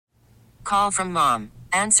call from mom.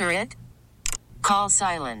 Answer it. Call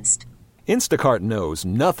silenced. Instacart knows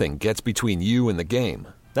nothing gets between you and the game.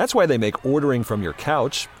 That's why they make ordering from your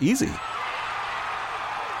couch easy.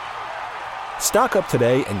 Stock up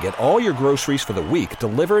today and get all your groceries for the week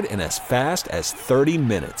delivered in as fast as 30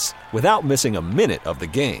 minutes without missing a minute of the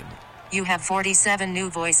game. You have 47 new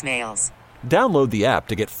voicemails. Download the app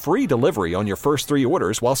to get free delivery on your first 3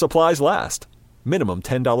 orders while supplies last. Minimum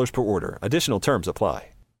 $10 per order. Additional terms apply.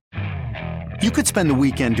 You could spend the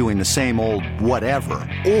weekend doing the same old whatever,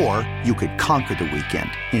 or you could conquer the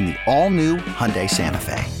weekend in the all-new Hyundai Santa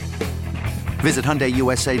Fe. Visit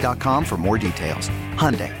HyundaiUSA.com for more details.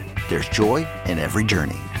 Hyundai, there's joy in every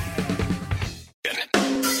journey.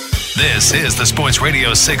 This is the Sports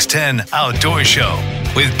Radio 610 Outdoor Show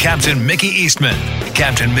with Captain Mickey Eastman.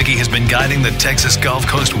 Captain Mickey has been guiding the Texas Gulf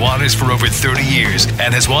Coast waters for over 30 years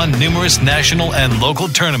and has won numerous national and local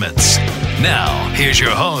tournaments. Now, here's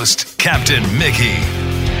your host, Captain Mickey.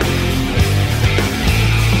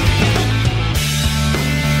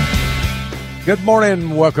 Good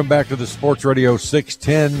morning. Welcome back to the Sports Radio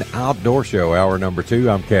 610 Outdoor Show, hour number 2.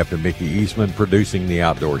 I'm Captain Mickey Eastman. Producing the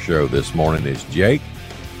Outdoor Show this morning is Jake.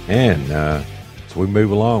 And as we move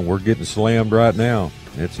along, we're getting slammed right now.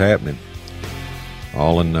 It's happening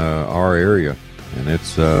all in our area. And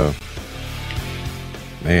it's,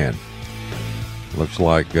 man, looks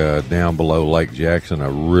like down below Lake Jackson, a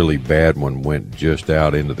really bad one went just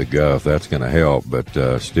out into the Gulf. That's going to help,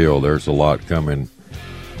 but still there's a lot coming,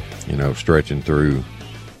 you know, stretching through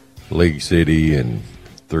League City and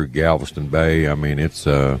through Galveston Bay. I mean, it's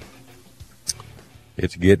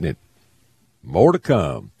getting it. More to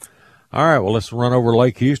come. All right, well, let's run over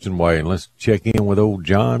Lake Houston way and let's check in with old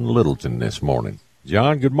John Littleton this morning.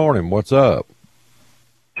 John, good morning. What's up?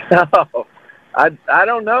 Oh, I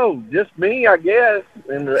don't know. Just me, I guess,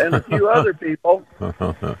 and a few other people.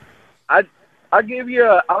 I'll give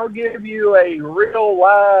you a real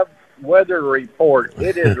live weather report.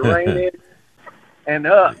 It is raining and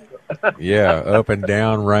up. Yeah, up and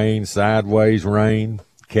down rain, sideways rain,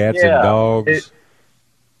 cats and dogs.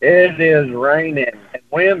 It is raining and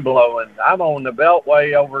wind blowing. I'm on the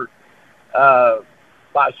Beltway over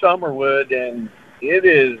by Summerwood, and it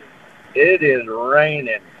is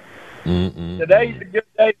raining. Mm-mm. Today's a good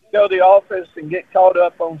day to go to the office and get caught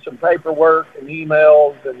up on some paperwork and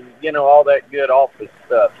emails and, you know, all that good office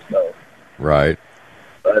stuff. So, right.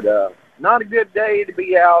 But not a good day to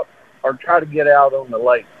be out or try to get out on the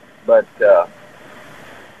lake. But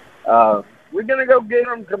we're going to go get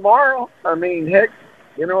them tomorrow. I mean, heck,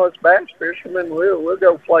 you know, it's bass fishermen. We'll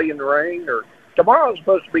go play in the rain. Or tomorrow's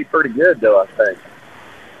supposed to be pretty good, though, I think.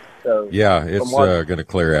 So yeah, it's going to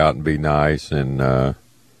clear out and be nice. And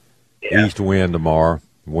east wind tomorrow.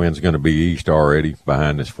 Wind's going to be east already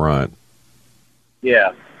behind this front.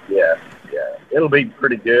 Yeah. It'll be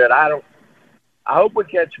pretty good. I hope we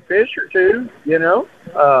catch a fish or two. You know,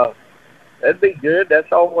 that'd be good.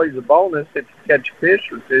 That's always a bonus if you catch a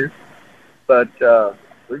fish or two. But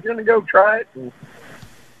we're going to go try it and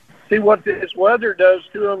see what this weather does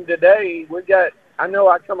to them today. I know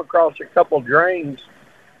I come across a couple drains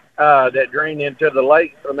that drain into the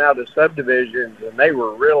lake from out of subdivisions, and they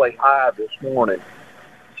were really high this morning.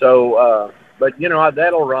 So, but, you know,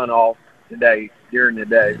 that'll run off today during the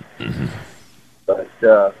day. Mm-hmm. But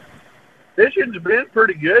fishing's been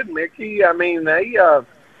pretty good, Mickey. I mean, the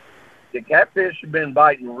catfish have been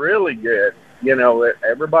biting really good. You know,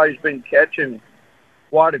 everybody's been catching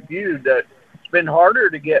quite a few. It's been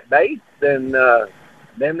harder to get bait than the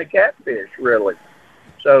catfish, really.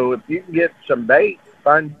 So if you can get some bait,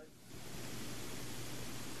 there's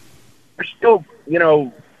still, you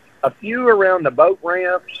know, a few around the boat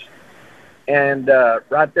ramps and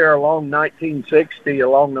right there along 1960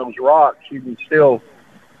 along those rocks, you can still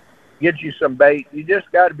get you some bait. You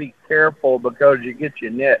just got to be careful because you get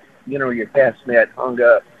your net, you know, your cast net hung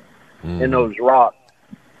up in those rocks.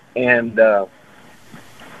 And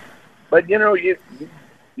but, you know, you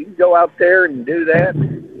can go out there and do that.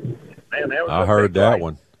 Man, that was I heard that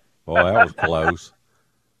one. Well, that was close.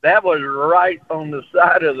 That was right on the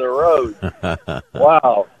side of the road.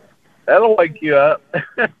 Wow. That'll wake you up.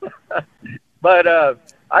 But I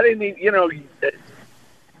didn't even, you know,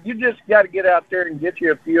 you just got to get out there and get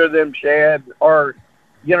you a few of them shad. Or,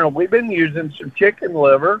 you know, we've been using some chicken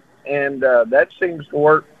liver, and that seems to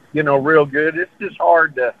work, you know, real good. It's just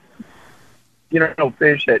hard to, you know,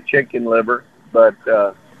 fish that chicken liver. But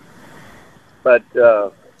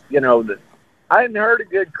you know, I hadn't heard a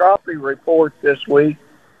good crappie report this week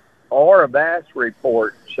or a bass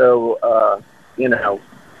report. So, you know,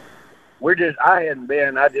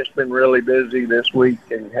 I just been really busy this week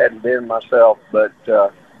and hadn't been myself. But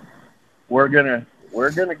we're gonna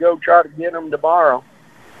go try to get them tomorrow.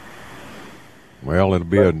 Well, it'll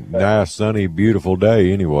be a nice, sunny, beautiful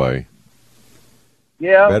day anyway.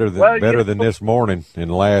 Yeah, better than this morning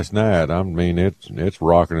and last night. I mean, it's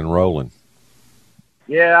rocking and rolling.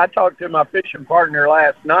 Yeah, I talked to my fishing partner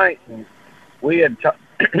last night, and we had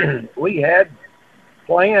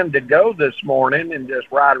planned to go this morning and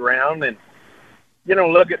just ride around and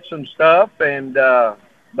look at some stuff, and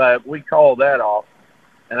but we called that off,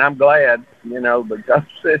 and I'm glad,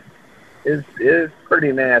 because it's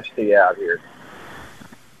pretty nasty out here.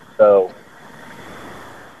 So,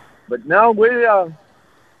 but no, we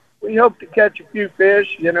hope to catch a few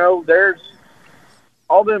fish. There's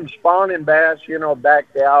all them spawning bass,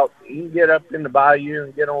 backed out. You can get up in the bayou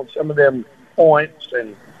and get on some of them points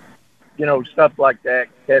and, stuff like that,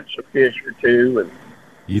 catch a fish or two. And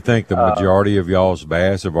you think the majority of y'all's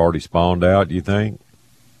bass have already spawned out, do you think?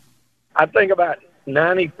 I think about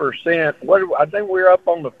 90%. I think we're up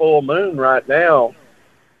on the full moon right now.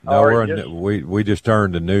 No, we just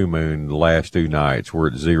turned the new moon the last 2 nights. We're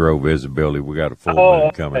at zero visibility. We got a full moon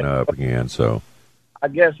coming up again. So I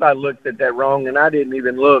guess I looked at that wrong, and I didn't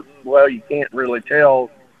even look. Well, you can't really tell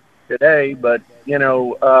today, but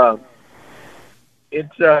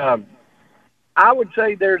it's. I would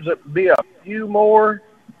say be a few more,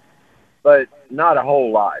 but not a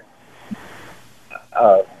whole lot.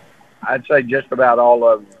 I'd say just about all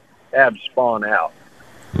of them have spawned out.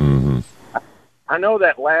 Mm-hmm. I know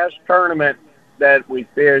that last tournament that we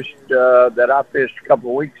fished, that I fished a couple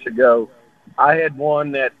of weeks ago, I had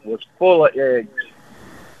one that was full of eggs.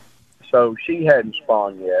 So she hadn't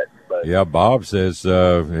spawned yet. But yeah, Bob says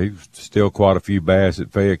he's still quite a few bass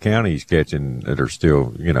at Fayette County he's catching that are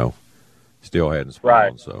still, still hadn't spawned.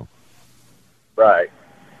 Right. So. Right.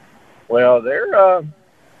 Well, there's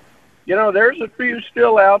a few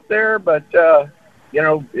still out there, but,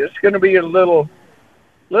 it's going to be a little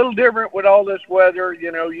different with all this weather.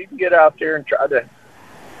 You can get out there and try to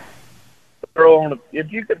throw on.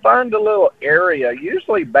 If you could find a little area,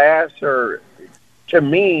 usually bass are, to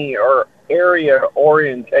me, are area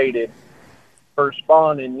orientated for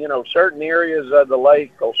spawning. Certain areas of the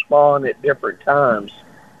lake will spawn at different times.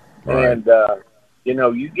 Right. And,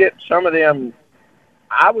 you get some of them.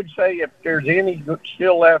 I would say if there's any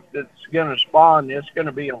still left that's going to spawn, it's going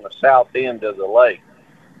to be on the south end of the lake,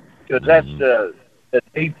 because that's the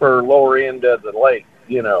deeper, lower end of the lake,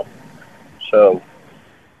 So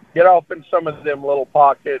get off in some of them little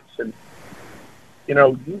pockets, and,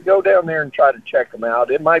 you go down there and try to check them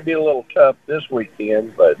out. It might be a little tough this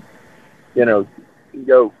weekend, but, you can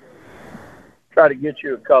go try to get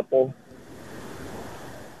you a couple.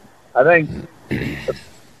 I think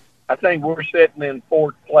we're sitting in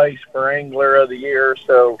 4th place for Angler of the Year,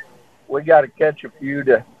 so we got to catch a few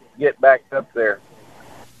to get back up there.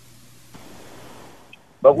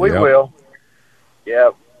 But we will.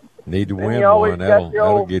 Yeah. Need to win one.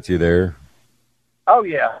 That'll get you there. Oh,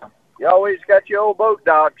 yeah. You always got your old boat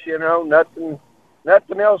docks, nothing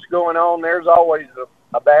else going on. There's always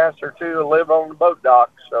a bass or two to live on the boat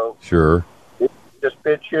docks. So sure. Just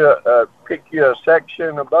pick you a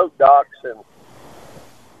section of boat docks and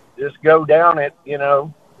just go down it,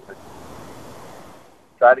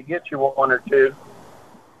 try to get you one or two.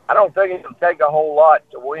 I don't think it'll take a whole lot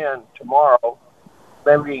to win tomorrow,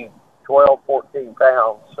 maybe 12, 14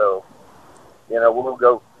 pounds. So, we'll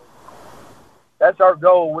go. That's our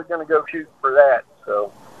goal. We're going to go shoot for that.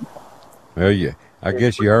 So, well, yeah, I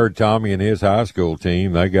guess you heard Tommy and his high school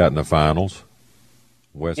team. They got in the finals.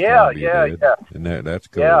 West Columbia did. Yeah. And that's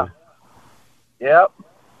cool. Yeah.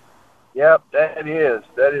 Yep, that is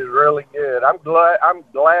really good. I'm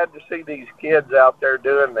glad to see these kids out there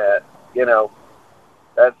doing that.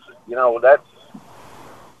 That's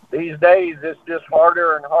these days it's just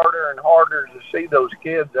harder and harder and harder to see those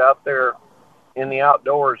kids out there in the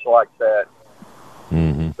outdoors like that.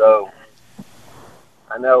 Mm-hmm. So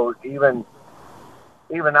I know even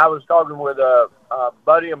I was talking with a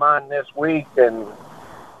buddy of mine this week, and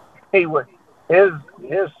his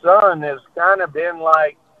son has kind of been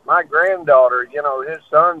like my granddaughter. His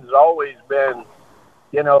son's always been,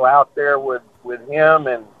 out there with him,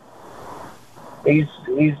 and he's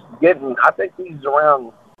getting, I think he's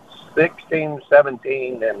around 16,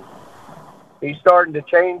 17, and he's starting to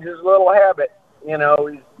change his little habit. He's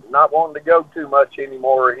not wanting to go too much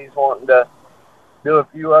anymore. He's wanting to do a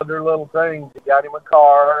few other little things. He got him a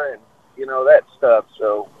car and, that stuff.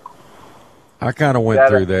 So I kind of went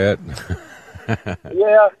through that.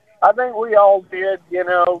 Yeah, I think we all did,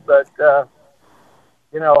 but,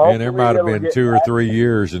 and there might have been 2 or 3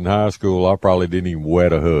 years in high school I probably didn't even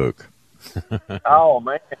wet a hook. Oh,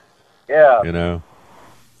 man. Yeah.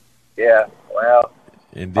 Yeah. Well,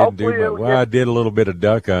 And didn't do hopefully much. Well, I did a little bit of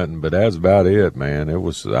duck hunting, but that's about it, man.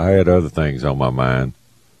 I had other things on my mind.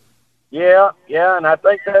 yeah, and I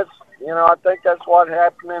think that's what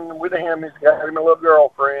happened with him. He's got him a little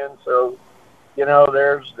girlfriend, so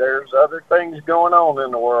there's other things going on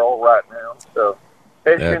in the world right now. So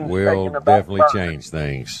That will definitely change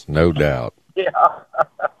things, no doubt. Yeah.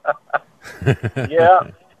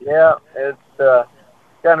 yeah. It's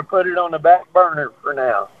kind of put it on the back burner for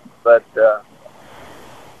now, but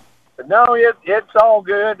no, it's all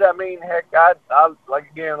good. I mean, heck, I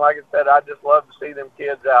like I said, I just love to see them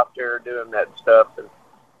kids out there doing that stuff, and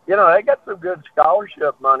they got some good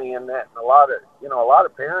scholarship money in that, and a lot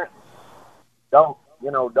of parents don't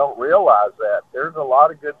realize that there's a lot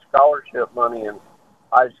of good scholarship money in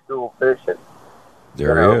high school fishing.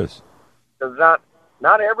 There is. Because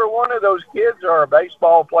not every one of those kids are a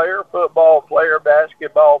baseball player, football player,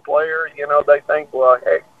 basketball player. They think, well,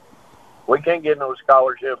 heck, we can't get no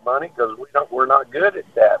scholarship money because we're not good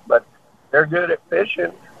at that. But they're good at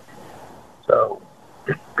fishing. So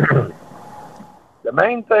the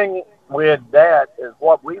main thing with that is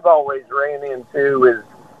what we've always ran into is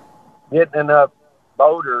getting enough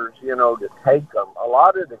boaters, to take them. A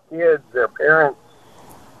lot of the kids, their parents,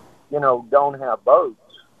 don't have boats.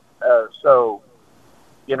 So,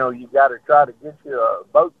 you got to try to get you a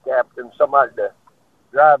boat captain, somebody to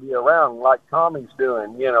drive you around like Tommy's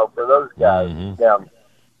doing, for those guys down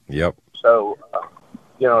there. Yep. So,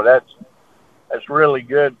 that's really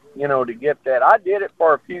good, to get that. I did it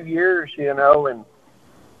for a few years, and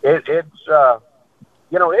it's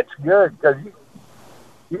good because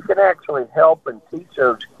you can actually help and teach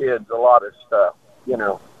those kids a lot of stuff,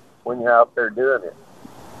 when you're out there doing it.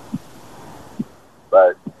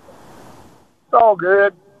 But it's all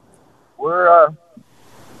good. I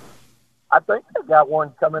think they got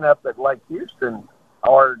one coming up at Lake Houston,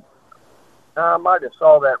 or I might have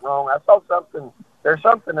saw that wrong. I saw something. There's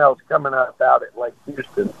something else coming up out at Lake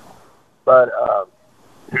Houston, but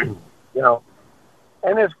and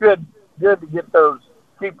it's good to get those,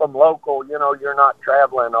 keep them local. You're not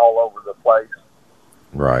traveling all over the place.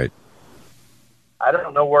 Right. I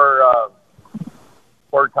don't know where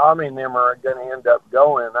Tommy and them are going to end up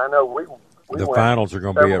going. I know we the finals are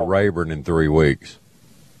going to be at Rayburn in 3 weeks.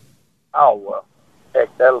 Oh, well,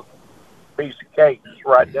 heck, that'll be a piece of cake just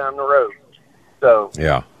right down the road. So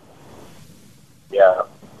yeah. I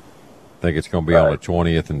think it's going to be on the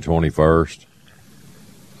 20th and 21st.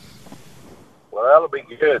 Well, that'll be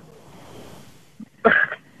good.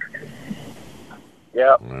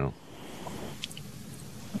 Yeah.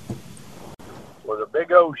 Well, the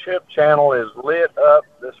big old ship channel is lit up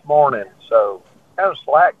this morning, so kind of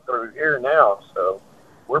slack through here now. So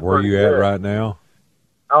where are you at right now?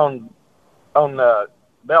 On the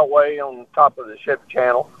Beltway on top of the ship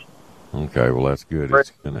channel. Okay, well that's good.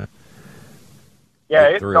 It's gonna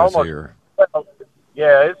it's almost here.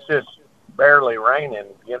 Yeah, it's just barely raining.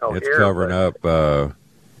 It's here, covering up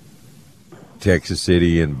Texas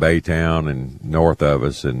City and Baytown and north of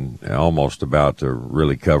us, and almost about to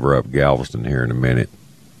really cover up Galveston here in a minute.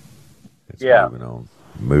 It's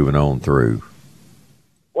moving on through.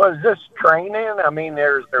 Well, is this training? I mean,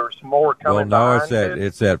 there's more coming. Well, no,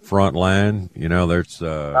 it's that front line. There's.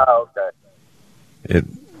 Oh, okay.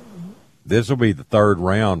 This will be the third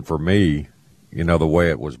round for me. The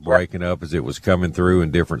way it was breaking up as it was coming through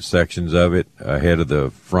in different sections of it ahead of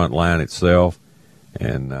the front line itself,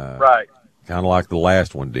 and right. Kind of like the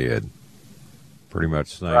last one did. Pretty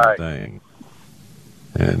much the same thing.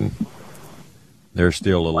 And they're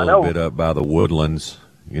still a little bit up by the woodlands,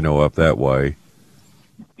 up that way.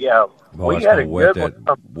 Yeah. We had wet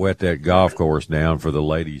that golf course down for the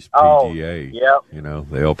ladies PGA. Yeah.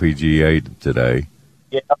 The LPGA today.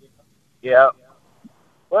 Yeah. Yeah.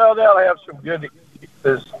 Well, they'll have some good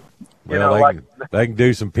excuses. They can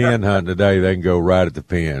do some pin hunting today. They can go right at the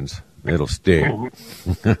pins. It'll stick.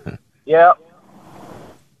 Yeah.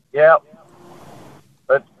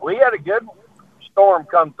 But we had a good storm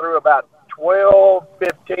come through about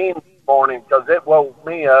 12:15 this morning because it woke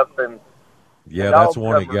me up. And that's the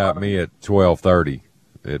one that got me at 12:30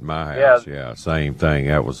 at my house. Yeah, same thing.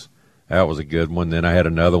 That was a good one. Then I had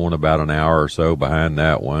another one about an hour or so behind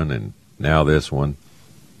that one, and now this one.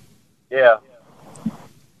 Yeah.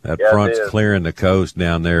 That front's clearing the coast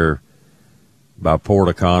down there by Port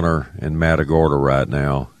O'Connor and Matagorda right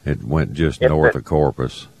now. It went just north of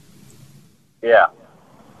Corpus. Yeah.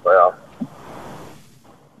 Well,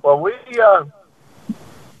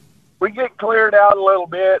 we get cleared out a little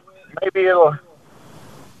bit. Maybe it'll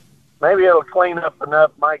clean up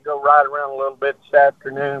enough. Might go right around a little bit this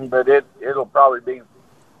afternoon, but it'll probably be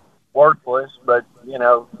worthless. But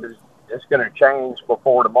it's going to change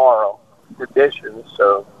before tomorrow, conditions.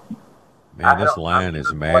 So, man, this line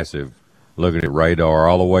is massive. Looking at radar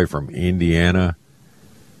all the way from Indiana,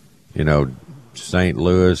 St.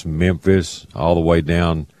 Louis, Memphis, all the way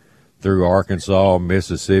down through Arkansas,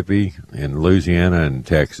 Mississippi, and Louisiana and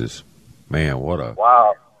Texas. Man, what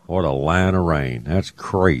a line of rain. That's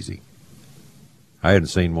crazy. I hadn't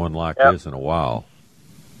seen one like this in a while.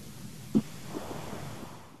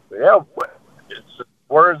 Yeah,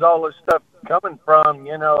 where's all this stuff coming from,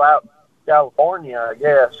 out California, I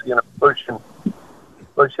guess, pushing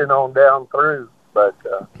on down through. But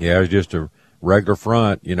yeah, it was just a regular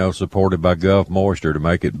front, supported by Gulf moisture to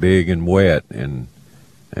make it big and wet, and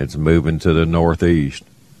it's moving to the northeast.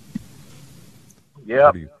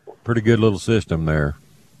 Yeah. Pretty good little system there.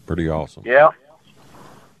 Pretty awesome. Yeah.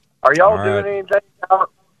 Are y'all doing anything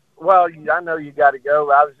out? Well, I know you got to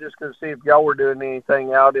go. I was just going to see if y'all were doing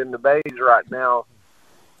anything out in the bays right now.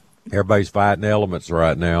 Everybody's fighting elements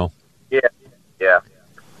right now. Yeah.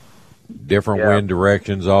 Different wind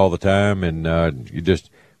directions all the time, and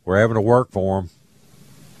we're having to work for them.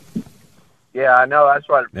 Yeah, I know. That's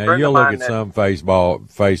what. Now you'll look at some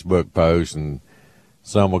Facebook posts, and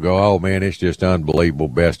some will go, "Oh man, it's just unbelievable,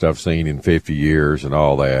 best I've seen in 50 years," and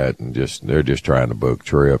all that, and they're just trying to book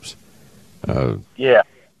trips.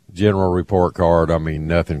 General report card. I mean,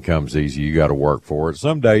 nothing comes easy. You got to work for it.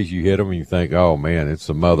 Some days you hit them and you think, "Oh man, it's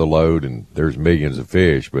a mother load, and there's millions of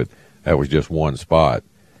fish," but that was just one spot,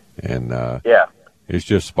 and it's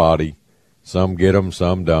just spotty. Some get them,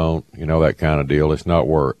 some don't. That kind of deal. It's not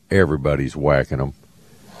where everybody's whacking them.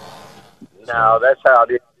 No, that's how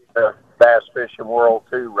it is in the bass fishing world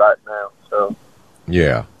too right now. So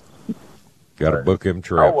yeah, got to book them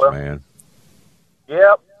trips, man.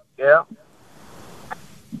 Yep.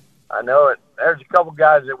 I know it. There's a couple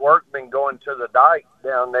guys at work been going to the dike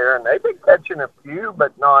down there, and they've been catching a few,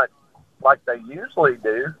 but not like they usually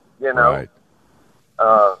do. Right.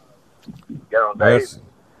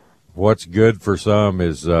 What's good for some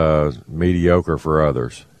is mediocre for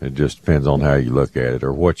others. It just depends on how you look at it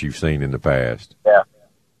or what you've seen in the past. Yeah.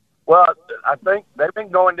 Well, I think they've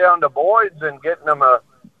been going down to Boyd's and getting them a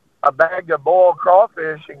bag of boiled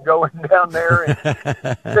crawfish and going down there and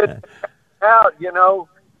sitting out,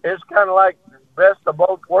 It's kind of like best of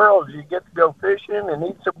both worlds. You get to go fishing and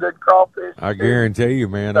eat some good crawfish. I guarantee you,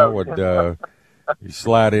 man, I would you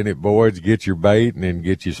slide in at Boyd's, get your bait, and then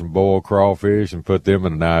get you some boiled crawfish and put them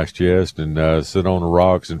in a nice chest and sit on the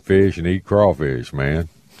rocks and fish and eat crawfish, man.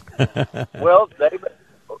 Well,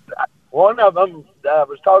 one of them, I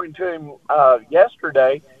was talking to him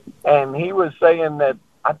yesterday, and he was saying that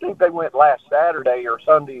I think they went last Saturday or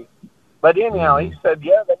Sunday. But anyhow, he said,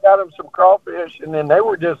 they got them some crawfish, and then they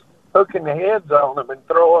were just hooking the heads on them and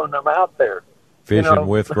throwing them out there. Fishing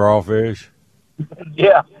with crawfish?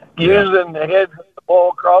 Using the heads of the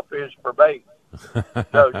boiled crawfish for bait.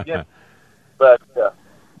 So, but,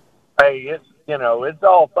 hey, it's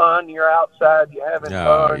all fun. You're outside, you're having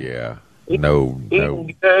fun. Oh, yeah.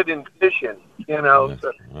 Eating good and fishing, So,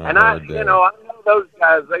 and I know those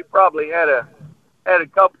guys, they probably had a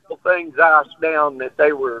couple of things iced down that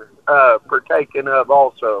they were partaking of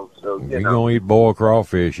also. So you're gonna eat boiled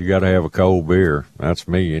crawfish, you got to have a cold beer. That's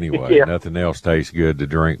me anyway. Nothing else tastes good to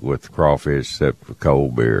drink with crawfish except for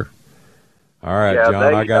cold beer. All right, John,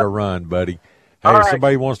 I got to run, buddy. Hey, if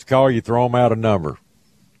somebody wants to call you, throw them out a number.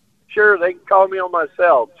 Sure, they can call me on my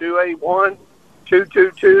cell,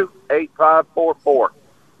 281-222-8544.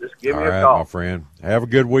 Just give me a call. All right, my friend. Have a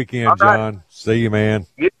good weekend, John. See you, man.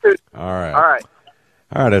 You too. All right.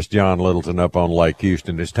 All right, that's John Littleton up on Lake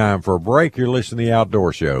Houston. It's time for a break. You're listening to The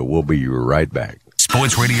Outdoor Show. We'll be right back.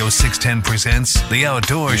 Sports Radio 610 presents The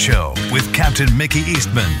Outdoor Show with Captain Mickey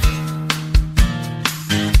Eastman.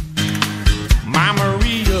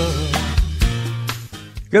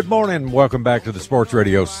 Good morning. Welcome back to the Sports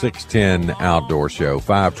Radio 610 Outdoor Show.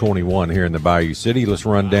 521 here in the Bayou City. Let's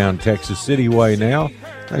run down Texas City way now.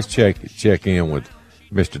 Let's check in with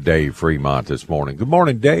Mr. Dave Freemont this morning. Good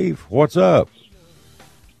morning, Dave. What's up?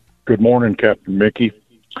 Good morning, Captain Mickey.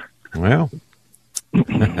 Well,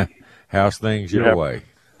 how's things your way?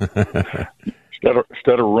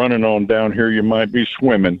 Instead of running on down here, you might be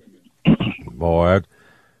swimming. Boy,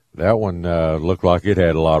 that one looked like it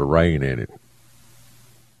had a lot of rain in it.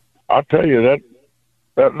 I'll tell you,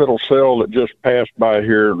 that little cell that just passed by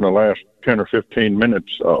here in the last 10 or 15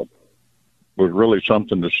 minutes was really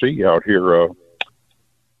something to see out here.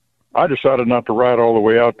 I decided not to ride all the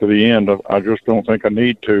way out to the end. I just don't think I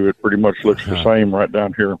need to. It pretty much looks the same right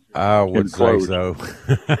down here. I would say so.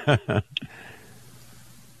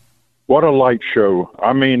 What a light show.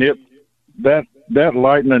 I mean, that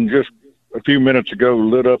lightning just a few minutes ago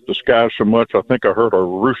lit up the sky so much I think I heard a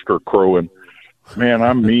rooster crowing. Man,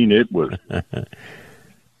 I mean, it was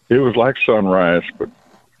like sunrise, but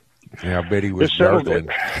yeah, I bet he was gurgling.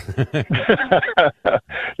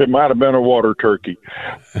 It might have been a water turkey.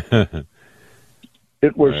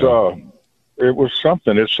 It was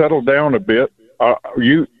something. It settled down a bit.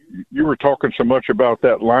 You were talking so much about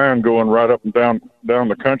that line going right up and down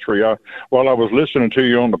the country. While I was listening to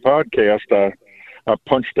you on the podcast, I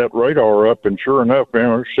punched that radar up, and sure enough, man,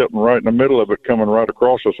 we're sitting right in the middle of it, coming right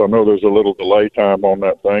across us. I know there's a little delay time on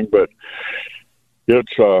that thing, but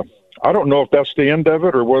it's I don't know if that's the end of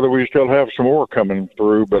it or whether we still have some more coming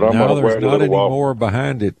through. But I'm no, going to there's wait a not little any while. more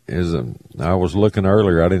behind it. I was looking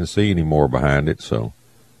earlier, I didn't see any more behind it, so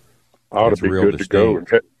I ought to be good to go.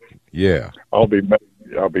 Yeah, I'll be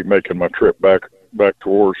making my trip back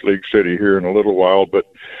towards League City here in a little while, but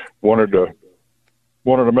wanted to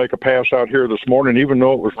make a pass out here this morning, even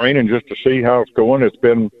though it was raining, just to see how it's going. It's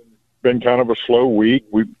been kind of a slow week.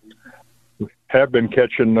 We have been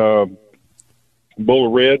catching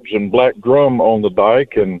bull reds and black drum on the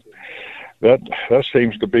dike, and that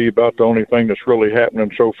seems to be about the only thing that's really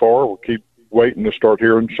happening so far. We'll keep waiting to start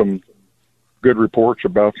hearing some good reports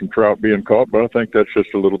about some trout being caught, but I think that's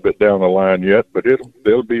just a little bit down the line yet. But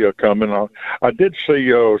they'll be a coming. I did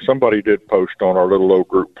see somebody did post on our little old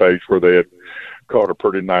group page where they had caught a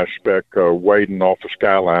pretty nice speck wading off the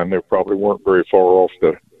skyline. They probably weren't very far off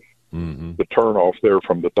the turnoff there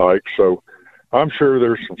from the dike. So I'm sure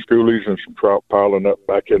there's some schoolies and some trout piling up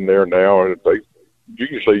back in there now. And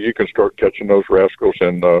usually you can start catching those rascals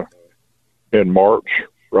in March,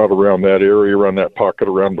 right around that area, around that pocket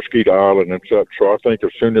around Mosquito Island and such. So I think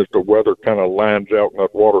as soon as the weather kind of lines out and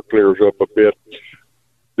that water clears up a bit,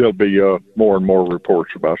 there'll be more and more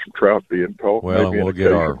reports about some trout being caught. Well, and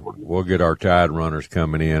we'll get our tide runners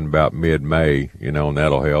coming in about mid-May, and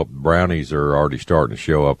that'll help. Brownies are already starting to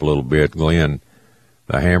show up a little bit. Glenn,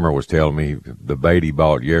 the hammer, was telling me the bait he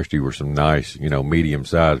bought yesterday were some nice,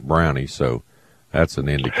 medium-sized brownies, so that's an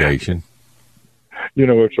indication.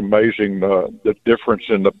 It's amazing the difference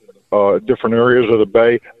in the different areas of the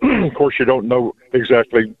bay. Of course, you don't know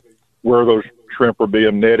exactly where those shrimp are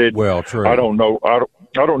being netted. Well, true. I don't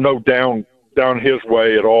know down his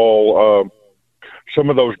way at all. Some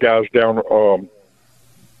of those guys down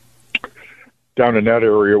in that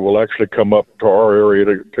area will actually come up to our area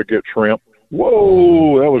to get shrimp.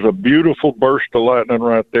 Whoa, that was a beautiful burst of lightning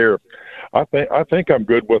right there. I think I'm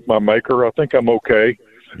good with my maker. I think I'm okay.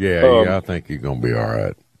 Yeah, I think you're gonna be all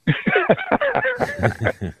right.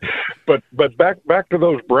 But back to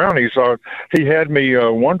those brownies. He had me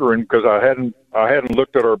wondering, because I hadn't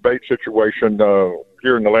looked at our bait situation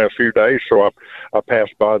here in the last few days. So I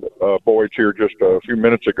passed by the boys here just a few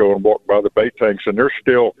minutes ago and walked by the bait tanks, and there's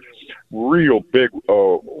still real big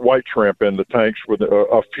white shrimp in the tanks with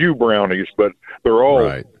a few brownies, but they're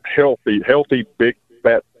all healthy, big,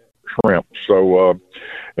 fat shrimp. So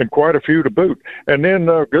and quite a few to boot. And then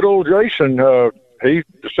good old Jason, he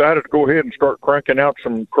decided to go ahead and start cranking out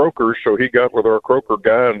some croakers. So he got with our croaker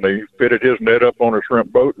guy, and they fitted his net up on a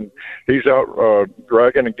shrimp boat, and he's out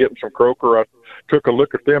dragging and getting some croaker. I took a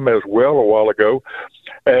look at them as well a while ago.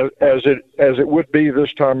 As it would be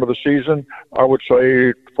this time of the season, I would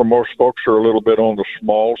say for most folks are a little bit on the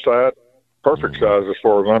small side. Perfect size as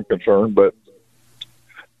far as I'm concerned, but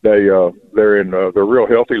they're real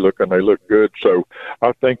healthy looking. They look good. So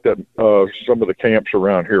I think that some of the camps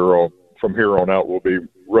around here from here on out will be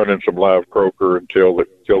running some live croaker until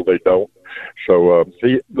they don't. So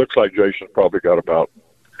he looks like Jason's probably got about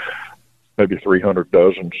maybe 300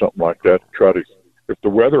 dozen, something like that. If the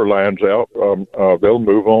weather lines out, they'll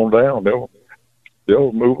move on down.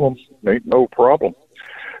 They'll move them. Ain't no problem.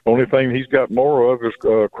 Only thing he's got more of is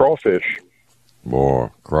crawfish. Boy,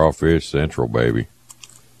 crawfish central, baby.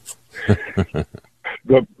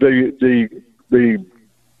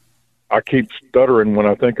 I keep stuttering when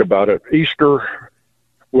I think about it. Easter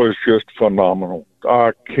was just phenomenal.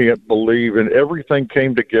 I can't believe, and everything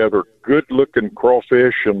came together. Good-looking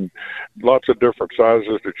crawfish and lots of different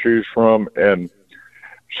sizes to choose from, and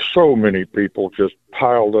so many people just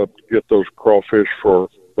piled up to get those crawfish for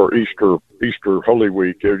Easter Holy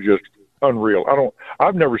Week. It was just unreal.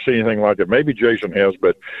 I've never seen anything like it. Maybe Jason has,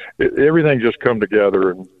 but everything just come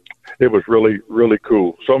together, and it was really, really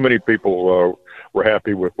cool. So many people were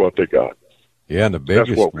happy with what they got. Yeah, and the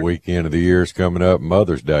biggest weekend of the year is coming up,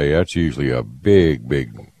 Mother's Day. That's usually a big,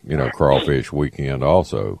 crawfish weekend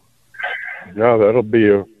also. Yeah, that'll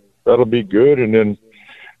be good. And then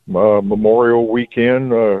Memorial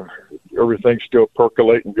weekend, everything's still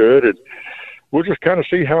percolating good. And we'll just kind of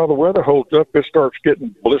see how the weather holds up. It starts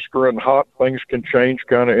getting blistering hot. Things can change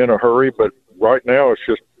kind of in a hurry, but right now it's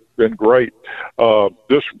just been great.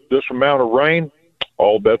 This amount of rain,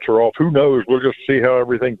 all bets are off. Who knows? We'll just see how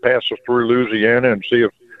everything passes through Louisiana and see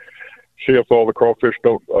if all the crawfish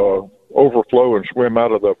don't overflow and swim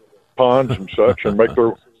out of the ponds and such and make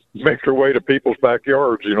their way to people's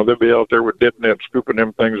backyards. You know, they'll be out there with dip nets scooping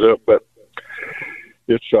them things up, but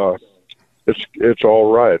it's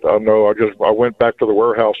all right. I know. I went back to the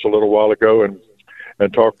warehouse a little while ago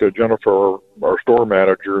and talked to Jennifer, our store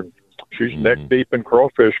manager, and she's neck deep in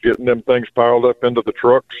crawfish, getting them things piled up into the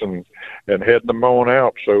trucks and heading them on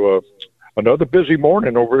out. So another busy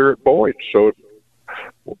morning over here at Boyd's. So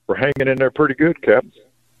we're hanging in there pretty good, Captain.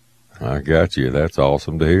 I got you. That's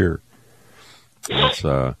awesome to hear. It's,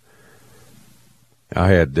 I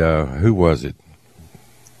had, who was it?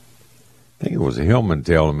 I think it was Hillman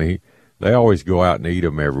telling me they always go out and eat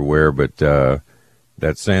them everywhere, but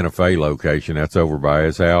that Santa Fe location, that's over by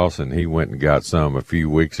his house, and he went and got some a few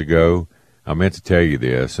weeks ago. I meant to tell you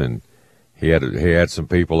this, and he had some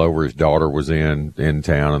people over. His daughter was in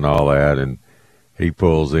town and all that, and he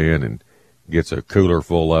pulls in and gets a cooler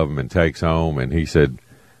full of them and takes home, and he said,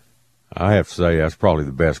 I have to say that's probably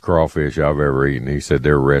the best crawfish I've ever eaten. He said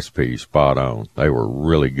their recipe's spot on. They were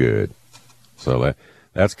really good. So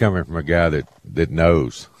that's coming from a guy that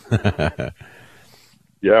knows.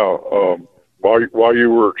 Yeah. While you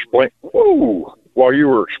were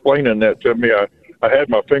explaining that to me, I had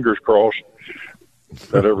my fingers crossed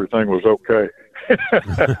that everything was okay.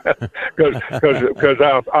 Because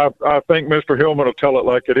I think Mr. Hillman will tell it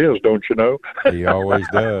like it is, don't you know? He always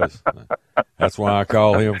does. That's why I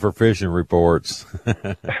call him for fishing reports. Yeah,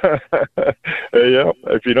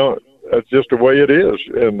 if you don't, that's just the way it is,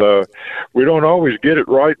 and we don't always get it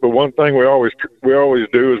right. But one thing we always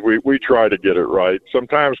do is we try to get it right.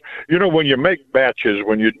 Sometimes, you know, when you make batches,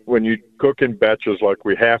 when you cook in batches like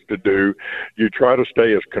we have to do, you try to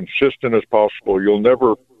stay as consistent as possible. You'll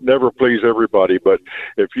never please everybody, but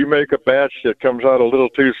if you make a batch that comes out a little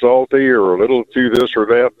too salty or a little too this or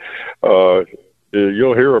that,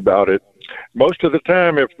 you'll hear about it. Most of the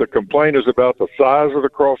time, if the complaint is about the size of the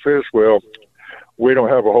crawfish, well, we don't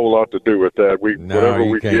have a whole lot to do with that. Whatever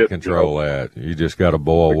we can't get, control that. You just got to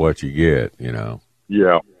boil what you get, you know.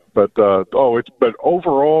 Yeah, but but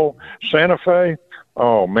overall, Santa Fe,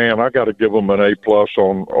 oh man, I got to give them an A+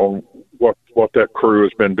 on what that crew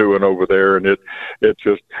has been doing over there, and it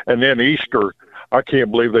just, and then Easter, I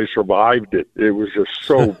can't believe they survived it. It was just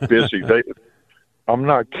so busy. I'm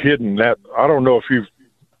not kidding. That I don't know if you've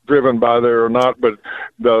driven by there or not, but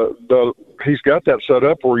he's got that set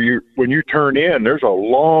up where when you turn in, there's a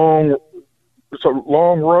long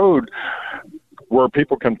road where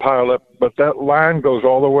people can pile up, but that line goes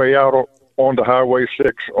all the way out onto Highway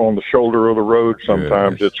 6 on the shoulder of the road.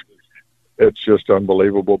 Sometimes it's just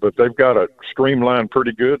unbelievable, but they've got it streamlined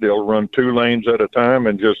pretty good. They'll run 2 lanes at a time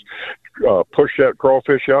and just push that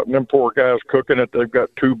crawfish out, and them poor guys cooking it. They've got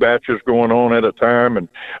 2 batches going on at a time, and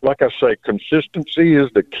like I say, consistency is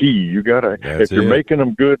the key. You gotta, if you're making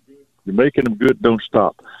them good, don't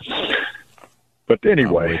stop. But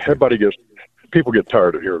anyway, people get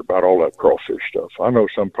tired of hearing about all that crawfish stuff. I know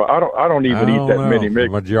I don't even eat that many. The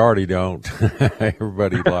majority don't.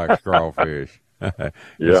 Everybody likes crawfish.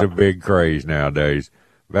 It's a big craze nowadays.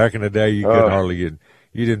 Back in the day, you couldn't hardly get.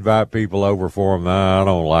 You'd invite people over for them. I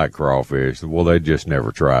don't like crawfish. Well, they just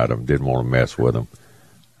never tried them. Didn't want to mess with them.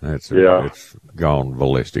 It's gone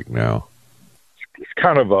ballistic now. It's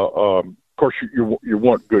kind of of course, you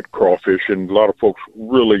want good crawfish, and a lot of folks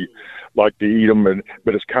really like to eat them.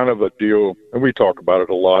 But it's kind of a deal, and we talk about it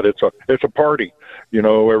a lot. It's a party, you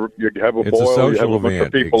know. You have a boil, you have a bunch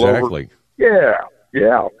of people over.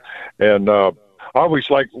 Yeah, and I always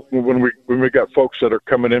like when we got folks that are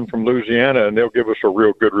coming in from Louisiana, and they'll give us a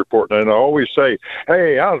real good report. And I always say,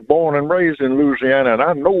 hey, I was born and raised in Louisiana, and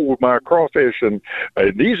I know my crawfish, and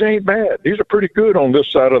these ain't bad. These are pretty good on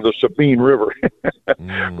this side of the Sabine River.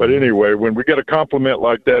 But anyway, when we get a compliment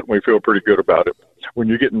like that, we feel pretty good about it. When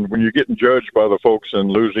you're getting judged by the folks in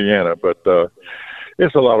Louisiana, but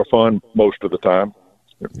it's a lot of fun most of the time.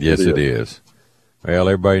 Yes, it is. Well,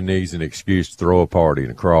 everybody needs an excuse to throw a party,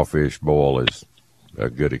 and a crawfish boil is a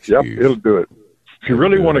good excuse. Yep, it'll do it. If you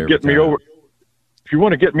really want to get me over, if you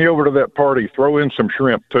want to get me over to that party, throw in some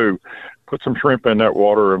shrimp too. Put some shrimp in that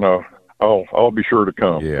water, and I'll be sure to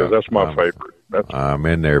come. Yeah, that's my favorite. I'm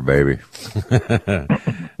in there, baby.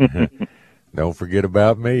 Don't forget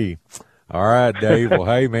about me. All right, Dave. Well,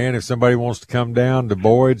 hey, man, if somebody wants to come down to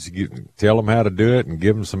Boyd's, tell them how to do it and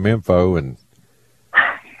give them some info. And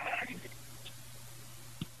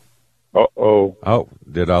Uh-oh. Oh,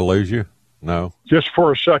 did I lose you? No. Just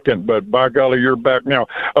for a second, but by golly, you're back now.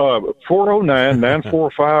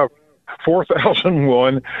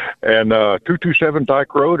 409-945-4001 and 227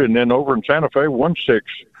 Dyke Road, and then over in Santa Fe,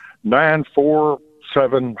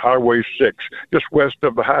 16947 Highway 6, just west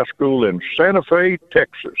of the high school in Santa Fe,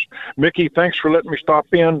 Texas. Mickey, thanks for letting me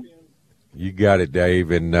stop in. You got it, Dave,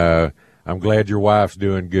 and I'm glad your wife's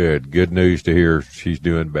doing good. Good news to hear she's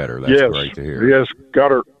doing better. That's great to hear. Yes, got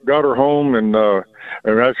her home, and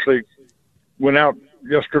actually went out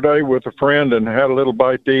yesterday with a friend and had a little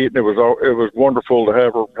bite to eat, and it was wonderful to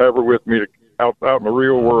have her with me out in the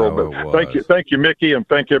real world. But thank you, Mickey, and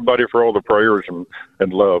thank everybody for all the prayers and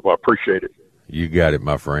love. I appreciate it. You got it,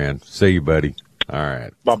 my friend. See you, buddy. All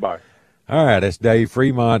right. Bye-bye. All right, that's Dave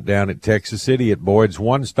Freemont down at Texas City at Boyd's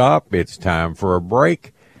One Stop. It's time for a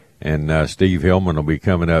break, and Steve Hillman will be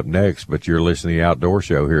coming up next, but you're listening to the Outdoor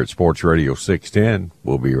Show here at Sports Radio 610.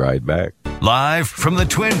 We'll be right back. Live from the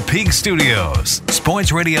Twin Peaks Studios,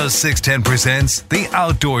 Sports Radio 610 presents The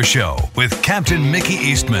Outdoor Show with Captain Mickey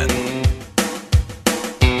Eastman.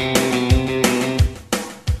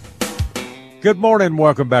 Good morning.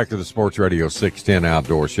 Welcome back to the Sports Radio 610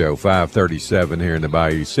 Outdoor Show, 537 here in the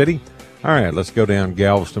Bayou City. All right, let's go down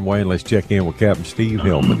Galveston Way and let's check in with Captain Steve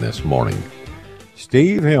Hillman this morning.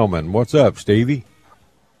 Steve Hillman, what's up, Stevie?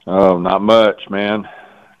 Oh, not much, man.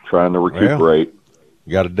 Trying to recuperate. Well,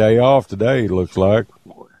 you got a day off today, looks like.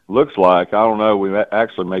 Looks like. I don't know. We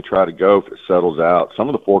actually may try to go if it settles out. Some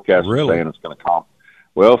of the forecasters are saying it's going to calm.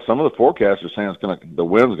 Well, some of the forecasters are saying the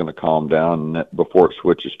wind's going to calm down before it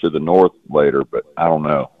switches to the north later, but I don't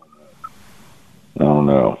know.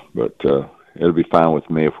 But it'll be fine with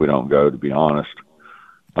me if we don't go, to be honest.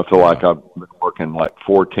 I feel like I've been working like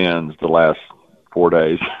 410s the last 4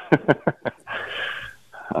 days.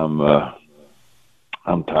 I'm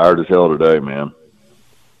tired as hell today, man.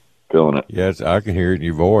 Feeling it. Yes, I can hear it in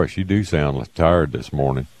your voice. You do sound tired this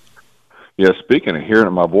morning. Yeah, speaking of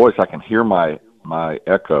hearing my voice, I can hear my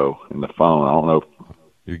echo in the phone. I don't know if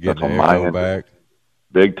you're getting the echo back.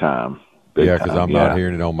 Big time. Because I'm not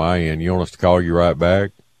hearing it on my end. You want us to call you right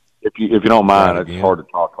back? If you don't mind, it's hard to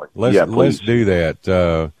talk like that. Let's do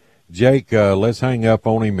that. Jake, let's hang up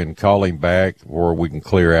on him and call him back where we can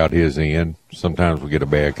clear out his end. Sometimes we get a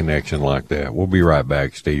bad connection like that. We'll be right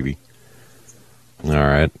back, Stevie. All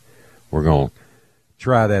right. We're going to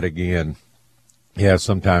try that again. Yeah,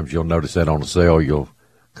 sometimes you'll notice that on the cell. You'll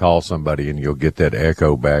call somebody and you'll get that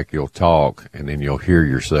echo back. You'll talk, and then you'll hear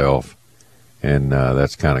yourself. And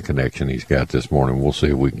that's the kind of connection he's got this morning. We'll see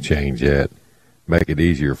if we can change that, make it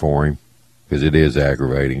easier for him, because it is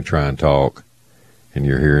aggravating. Try and talk, and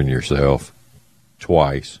you're hearing yourself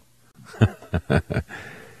twice.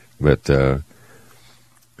 But,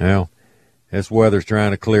 well, this weather's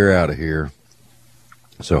trying to clear out of here.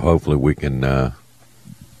 So hopefully we can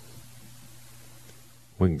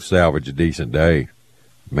salvage a decent day.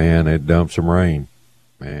 Man, it dumped some rain.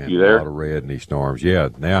 Man, you there? A lot of red in these storms. Yeah.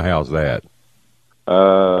 Now how's that?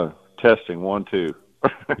 Testing 1 2.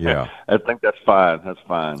 Yeah. I think that's fine. That's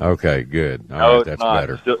fine. Okay, good. All right, that's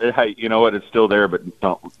better. Hey, you know what? It's still there, but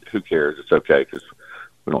who cares? It's okay because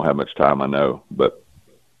we don't have much time, I know. But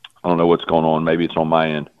I don't know what's going on. Maybe it's on my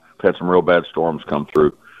end. We've had some real bad storms come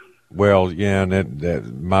through. Well, yeah, and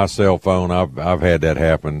that my cell phone, I've had that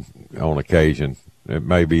happen on occasion. It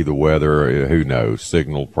may be the weather, who knows,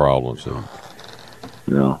 signal problems.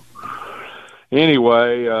 Yeah.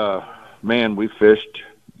 Anyway, man, we fished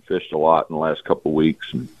a lot in the last couple of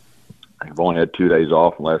weeks. And I've only had 2 days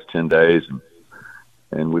off in the last 10 days.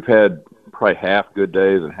 And we've had probably half good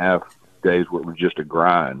days and half days where it was just a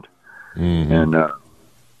grind. Mm-hmm. And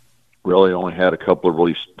really only had a couple of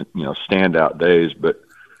really, standout days. But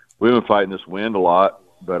we've been fighting this wind a lot,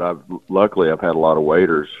 but luckily I've had a lot of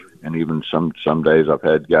waders, and even some days I've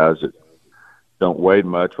had guys that don't wade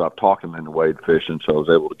much, but I've talked them into wade fishing, so I was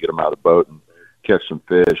able to get them out of the boat and catch some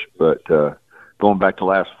fish. But going back to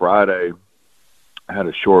last Friday, I had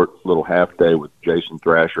a short little half day with Jason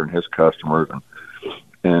Thrasher and his customers,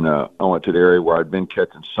 and I went to the area where I'd been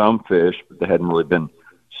catching some fish, but they hadn't really been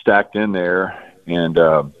stacked in there, and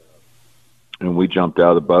we jumped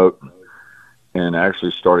out of the boat and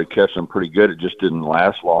actually started catching them pretty good. It just didn't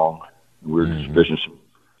last long. We were just fishing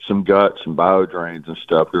some guts and bio drains and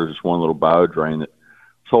stuff. There was just one little bio drain that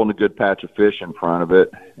was holding a good patch of fish in front of it,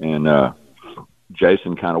 and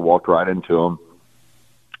Jason kind of walked right into them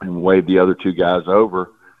and waved the other two guys over,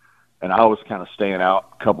 and I was kind of staying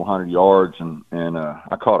out a couple 100 yards, and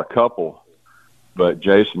I caught a couple, but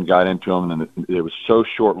Jason got into them, and it was so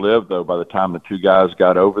short-lived, though. By the time the two guys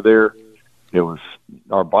got over there,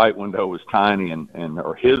 our bite window was tiny,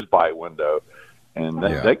 or his bite window, And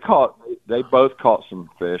they both caught some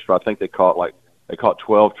fish, but I think they caught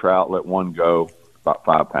 12 trout, let one go, about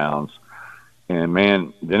 5 pounds. And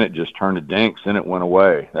man, then it just turned to dinks, then it went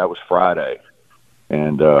away. That was Friday.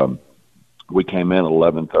 And we came in at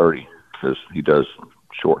 11:30 because he does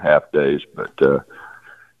short half days. But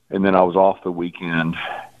and then I was off the weekend,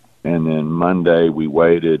 and then Monday we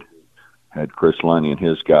waited, had Chris Lunny and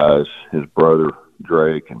his guys, his brother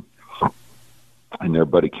Drake, and their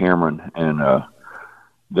buddy Cameron, and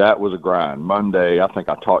that was a grind. Monday, I think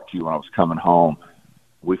I talked to you when I was coming home.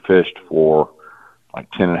 We fished for like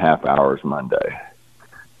 10 and a half hours Monday,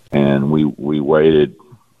 and we waited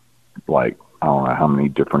like, I don't know how many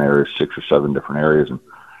different areas, 6 or 7 different areas, and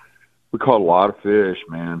we caught a lot of fish,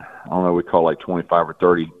 man. I don't know, we caught like 25 or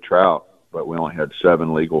 30 trout, but we only had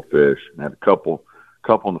 7 legal fish, and had a couple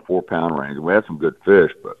in the 4 pound range. We had some good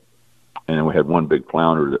fish, and then we had one big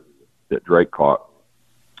flounder that Drake caught,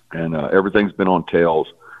 and everything's been on tails.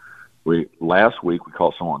 Last week we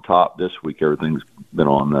caught some on top. This week everything's been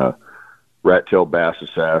on rat tail bass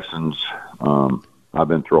assassins. I've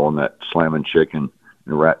been throwing that slamming chicken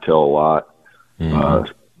and rat tail a lot.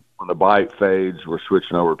 Mm-hmm. When the bite fades, we're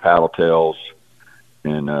switching over to paddle tails,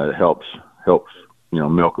 and it helps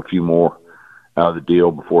milk a few more out of the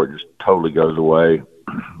deal before it just totally goes away.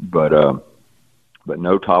 But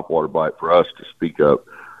no topwater bite for us to speak of.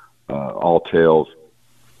 All tails.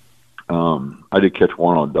 I did catch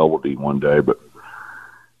one on double D one day, but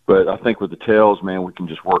I think with the tails, man, we can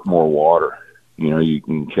just work more water. You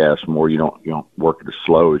can cast more. You don't work it as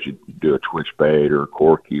slow as you do a twitch bait or a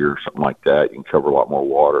corky or something like that. You can cover a lot more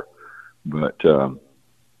water. But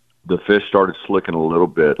the fish started slicking a little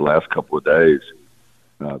bit the last couple of days.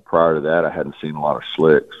 Prior to that, I hadn't seen a lot of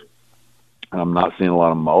slicks. I'm not seeing a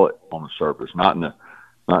lot of mullet on the surface. Not in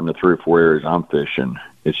the 3 or 4 areas I'm fishing.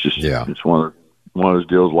 It's just it's one of those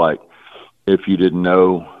deals like, if you didn't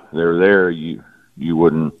know they're there, you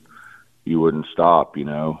wouldn't stop,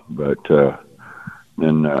 But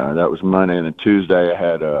then that was Monday, and then Tuesday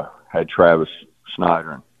I had Travis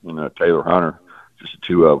Snyder and Taylor Hunter, just the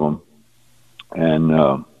 2 of them,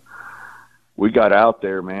 and we got out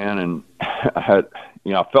there, man, and I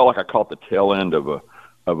felt like I caught the tail end of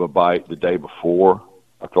a bite the day before.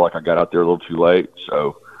 I felt like I got out there a little too late,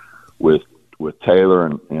 so with Taylor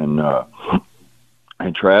and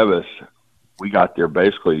Travis, we got there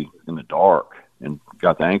basically in the dark and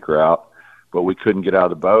got the anchor out, but we couldn't get out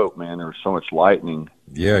of the boat, man. There was so much lightning.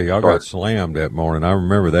 Yeah, y'all got slammed that morning. I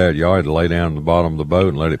remember that. Y'all had to lay down at the bottom of the boat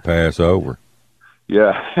and let it pass over.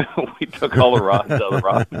 Yeah, we took all the rods out of the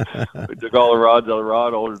rod. We took all the rods out of the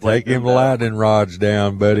rod holders. Take them lightning rods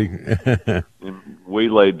down, buddy. And we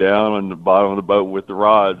laid down on the bottom of the boat with the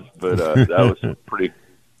rods, but that was pretty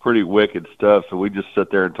wicked stuff. So we just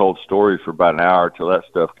sat there and told stories for about an hour till that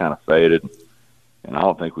stuff kind of faded. And I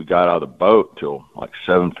don't think we got out of the boat till like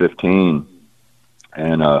 7:15.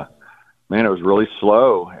 And man, it was really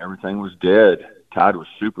slow. Everything was dead. Tide was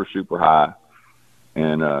super, super high.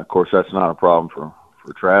 And of course, that's not a problem for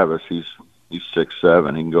Travis. He's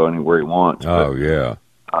 6'7". He can go anywhere he wants. Oh, yeah.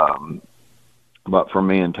 But for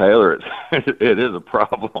me and Taylor, it is a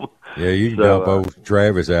problem. Yeah, you can dump old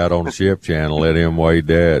Travis out on the ship channel, let him wade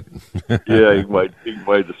that. Yeah, he can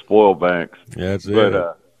wade the spoil banks. Yeah, that's it.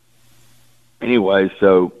 But anyway,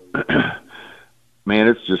 so man,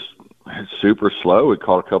 it's super slow. We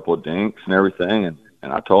caught a couple of dinks and everything, and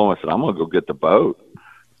I told him, I said, I'm gonna go get the boat,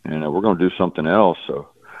 and we're gonna do something else. So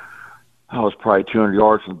I was probably 200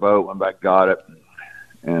 yards from the boat, went back, got it,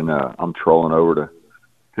 and I'm trolling over to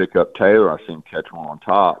pick up Taylor. I see him catch one on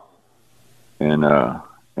top, and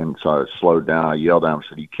so I slowed down. I yelled at him. I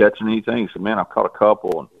said, "You catching anything?" He said, "Man, I've caught a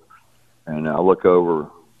couple." And I look over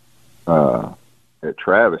at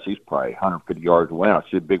Travis. He's probably 150 yards away. I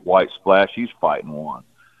see a big white splash. He's fighting one.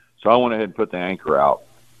 So I went ahead and put the anchor out.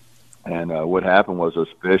 And what happened was those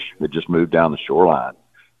fish had just moved down the shoreline.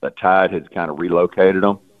 The tide had kind of relocated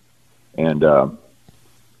them, and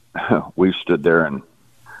we stood there, and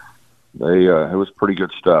it was pretty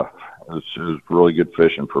good stuff. It was really good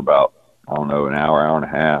fishing for about, I don't know, an hour and a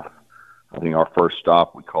half. I think our first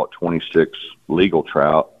stop, we caught 26 legal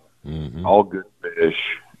trout, all good fish.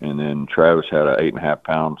 And then Travis had a 8.5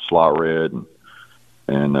 pound slot red,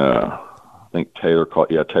 and I think Taylor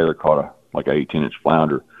caught a like 18-inch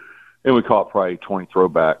flounder. And we caught probably 20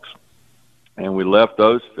 throwbacks. And we left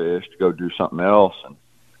those fish to go do something else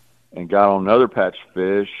and got on another patch of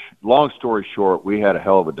fish. Long story short, we had a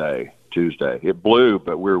hell of a day Tuesday. It blew,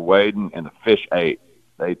 but we were wading, and the fish ate.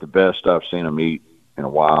 They ate the best I've seen them eat in a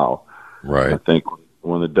while. Right. I think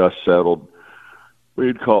when the dust settled,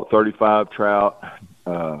 we'd caught 35 trout,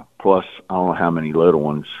 plus I don't know how many little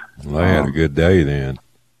ones. Well, they had a good day then.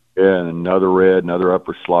 Yeah, and another red, another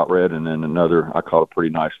upper slot red, and then another, I caught a pretty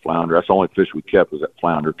nice flounder. That's the only fish we kept was that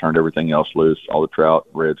flounder. Turned everything else loose. All the trout,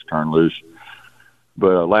 reds turned loose.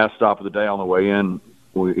 But last stop of the day on the way in,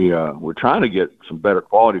 we're trying to get some better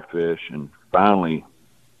quality fish, and finally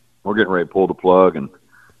we're getting ready to pull the plug, and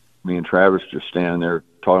me and Travis just standing there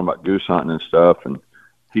talking about goose hunting and stuff, and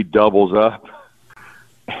he doubles up,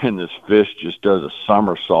 and this fish just does a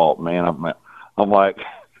somersault, man. I'm like,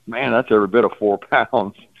 man, that's every bit of 4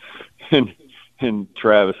 pounds. And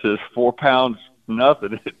Travis says, 4 pounds,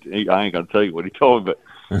 nothing. I ain't going to tell you what he told me,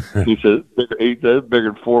 but he says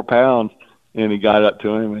bigger than 4 pounds. And he got up to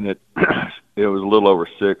him, and it was a little over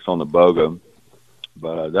 6 on the boga.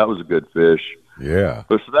 But that was a good fish. Yeah.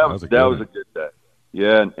 But so that was a good day.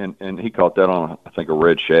 Yeah, and he caught that on, I think, a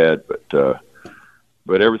red shad.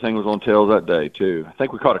 But everything was on tails that day, too. I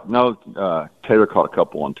think we caught Taylor caught a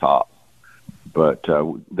couple on top. But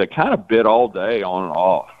they kind of bit all day on and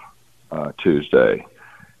off Tuesday.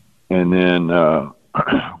 And then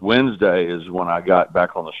Wednesday is when I got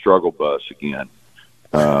back on the struggle bus again.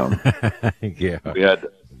 Yeah.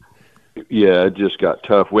 It just got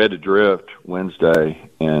tough. We had to drift Wednesday,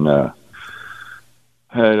 and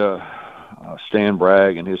had Stan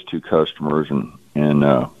Bragg and his 2 customers, and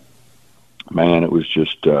man, it was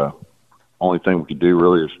just only thing we could do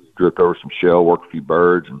really is drift over some shell, work a few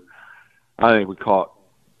birds, and I think we caught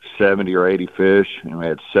 70 or 80 fish, and we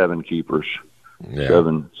had 7 keepers,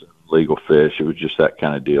 7 legal fish. It was just that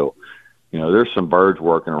kind of deal. You know, there's some birds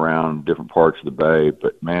working around different parts of the bay,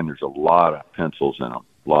 but, man, there's a lot of pencils in them,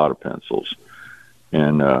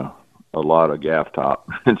 and a lot of gaff top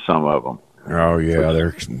in some of them. Oh, yeah,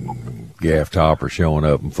 they're gaff top are showing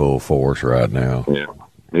up in full force right now. Yeah,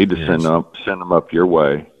 need to send them up your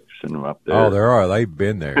way. Send them up there. Oh, there are. They've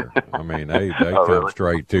been there. I mean, they come really?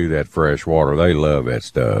 Straight to that fresh water. They love that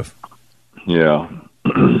stuff. Yeah,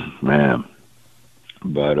 man.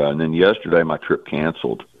 But then yesterday my trip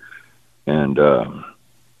canceled. And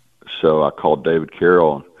so I called David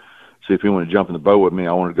Carroll and see if he wanted to jump in the boat with me.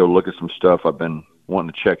 I wanted to go look at some stuff I've been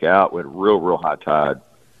wanting to check out. We had a real high tide.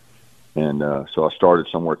 And so I started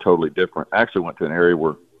somewhere totally different. I actually went to an area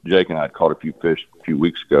where Jake and I had caught a few fish a few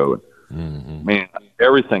weeks ago. And, man,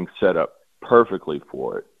 everything set up perfectly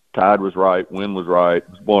for it. Tide was right. Wind was right. It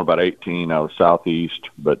was blowing about 18 out of the southeast.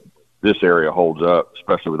 But this area holds up,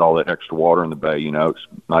 especially with all that extra water in the bay. You know, it's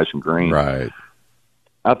nice and green. Right.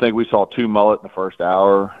 I think we saw 2 mullet in the first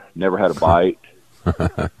hour, never had a bite.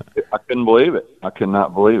 I couldn't believe it. I could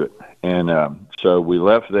not believe it. And so we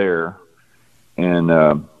left there and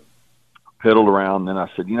piddled around. Then I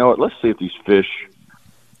said, you know what, let's see if these fish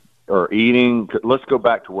are eating. Let's go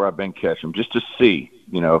back to where I've been catching them just to see,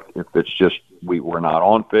 you know, if it's just we're not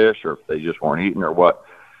on fish or if they just weren't eating or what.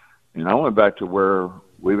 And I went back to where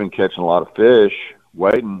we've been catching a lot of fish,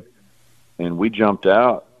 waiting, and we jumped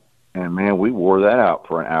out. And, man, we wore that out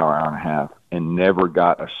for an hour and a half and never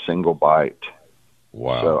got a single bite.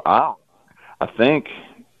 Wow. So I think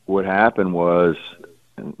what happened was,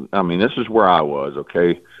 I mean, this is where I was,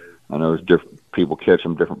 okay? I know there's different people catch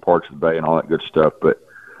them different parts of the bay and all that good stuff, but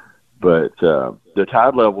the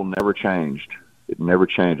tide level never changed. It never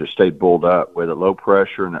changed. It stayed bulled up with a low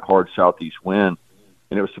pressure and that hard southeast wind.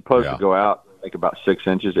 And it was supposed to go out like about 6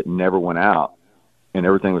 inches. It never went out. And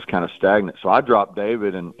everything was kind of stagnant. So I dropped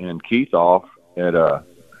David and Keith off at about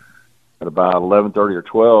 11:30 or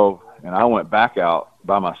 12, and I went back out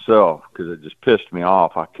by myself because it just pissed me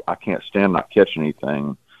off. I can't stand not catching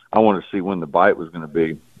anything. I wanted to see when the bite was going to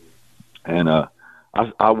be. And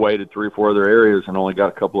I waited 3 or 4 other areas and only got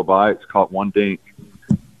a couple of bites, caught 1 dink.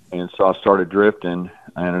 And so I started drifting.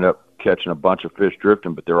 I ended up catching a bunch of fish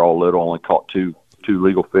drifting, but they're all little. Only caught two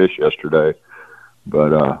legal fish yesterday.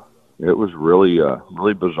 But it was really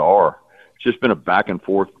bizarre. It's just been a back and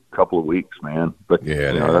forth couple of weeks, man. But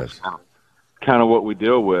yeah, that's kind of what we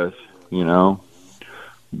deal with, you know.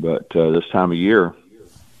 But this time of year,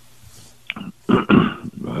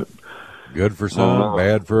 but good for some,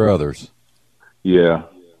 bad for others. Yeah,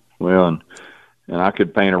 well, and I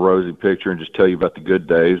could paint a rosy picture and just tell you about the good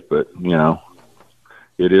days, but you know,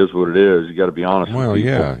 it is what it is. You got to be honest. Well, with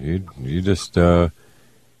people. Yeah, you just.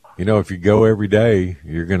 You know, if you go every day,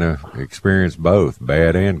 you're going to experience both,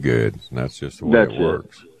 bad and good. And that's just the way it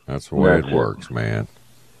works. That's the way it works, man.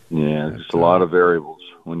 Yeah, it's just a lot of variables.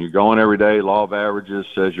 When you're going every day, law of averages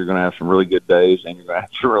says you're going to have some really good days and you're going to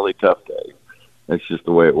have some really tough days. That's just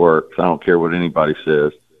the way it works. I don't care what anybody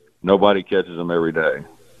says. Nobody catches them every day.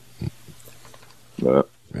 But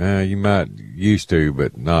you might used to,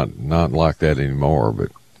 but not like that anymore.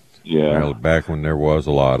 But yeah, well, back when there was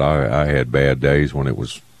a lot, I had bad days when it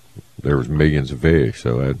was there was millions of fish.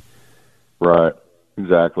 So right,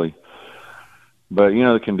 exactly. But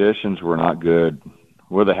the conditions were not good.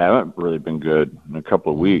 Well, they haven't really been good in a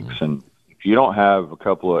couple of weeks, and if you don't have a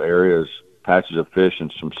couple of areas, patches of fish,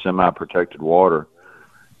 and some semi-protected water,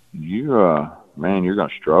 you're going to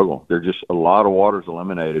struggle. There's just a lot of water's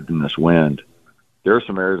eliminated in this wind. There are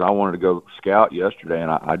some areas I wanted to go scout yesterday,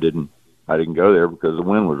 and I didn't go there because the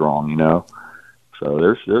wind was wrong. So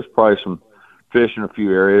there's probably some fish in a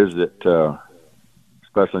few areas that,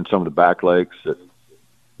 especially in some of the back lakes that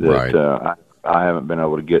right. I haven't been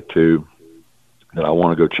able to get to that I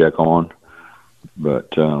want to go check on.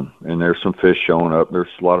 But and there's some fish showing up. There's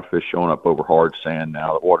a lot of fish showing up over hard sand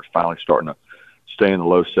now. The water's finally starting to stay in the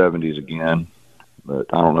low 70s again. But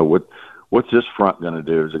I don't know what's this front going to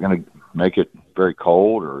do. Is it going to make it very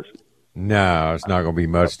cold, or? No, it's not going to be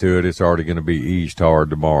much to it. It's already going to be east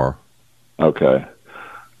hard tomorrow. Okay.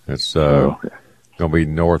 It's going to be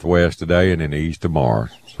northwest today and then east tomorrow.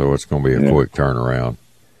 So it's going to be a quick turnaround.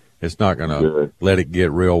 It's not going to let it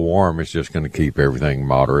get real warm. It's just going to keep everything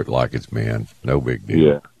moderate like it's been. No big deal.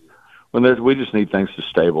 Yeah. Well, we just need things to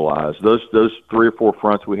stabilize. Those 3 or 4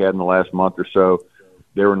 fronts we had in the last month or so,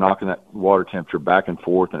 they were knocking that water temperature back and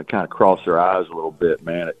forth, and it kind of crossed their eyes a little bit,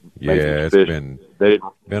 man. It's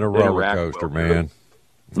been a roller coaster, man.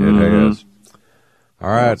 It has. All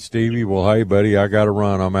right, Stevie. Well, hey, buddy, I got to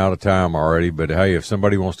run. I'm out of time already. But, hey, if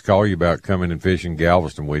somebody wants to call you about coming and fishing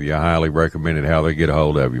Galveston with you, I highly recommend it. How they get a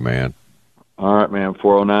hold of you, man. All right, man,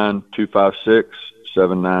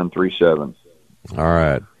 409-256-7937. All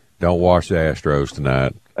right. Don't watch the Astros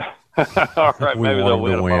tonight. All right, we maybe want they'll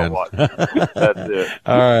them to win. That's it.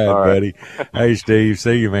 All right, buddy. Hey, Steve,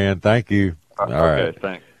 see you, man. Thank you. All okay, right.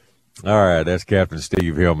 Thanks. All right, that's Captain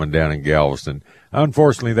Steve Hillman down in Galveston.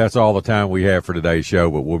 Unfortunately, that's all the time we have for today's show,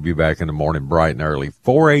 but we'll be back in the morning bright and early,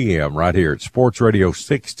 4 a.m. right here at Sports Radio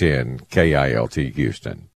 610 KILT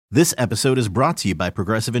Houston. This episode is brought to you by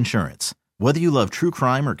Progressive Insurance. Whether you love true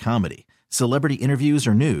crime or comedy, celebrity interviews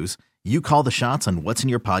or news, you call the shots on what's in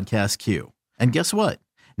your podcast queue. And guess what?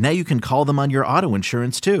 Now you can call them on your auto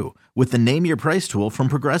insurance too with the Name Your Price tool from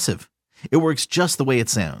Progressive. It works just the way it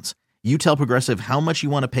sounds. You tell Progressive how much you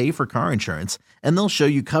want to pay for car insurance, and they'll show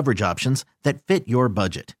you coverage options that fit your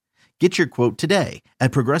budget. Get your quote today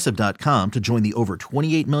at Progressive.com to join the over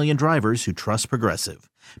 28 million drivers who trust Progressive.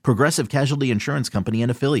 Progressive Casualty Insurance Company and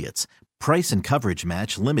Affiliates. Price and coverage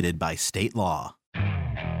match limited by state law.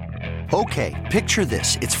 Okay, picture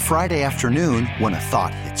this. It's Friday afternoon when a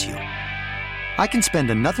thought hits you. I can spend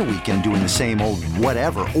another weekend doing the same old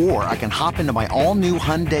whatever, or I can hop into my all-new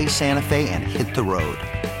Hyundai Santa Fe and hit the road.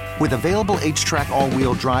 With available H-Track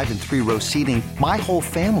all-wheel drive and 3-row seating, my whole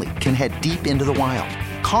family can head deep into the wild.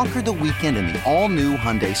 Conquer the weekend in the all-new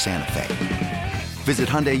Hyundai Santa Fe. Visit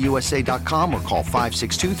HyundaiUSA.com or call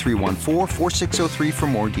 562-314-4603 for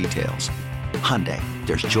more details. Hyundai,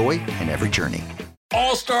 there's joy in every journey.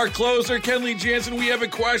 All-star closer Kenley Jansen, we have a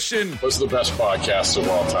question. What's the best podcast of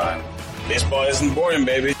all time? Baseball isn't boring,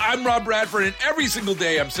 baby. I'm Rob Bradford, and every single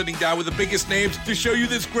day I'm sitting down with the biggest names to show you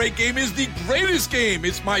this great game is the greatest game.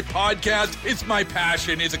 It's my podcast. It's my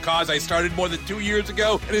passion. It's a cause I started more than 2 years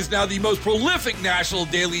ago and is now the most prolific national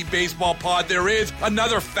daily baseball pod there is.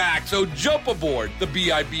 Another fact, so jump aboard the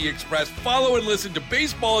BIB Express. Follow and listen to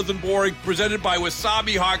Baseball Isn't Boring, presented by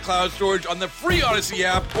Wasabi Hot Cloud Storage on the free Odyssey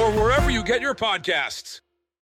app or wherever you get your podcasts.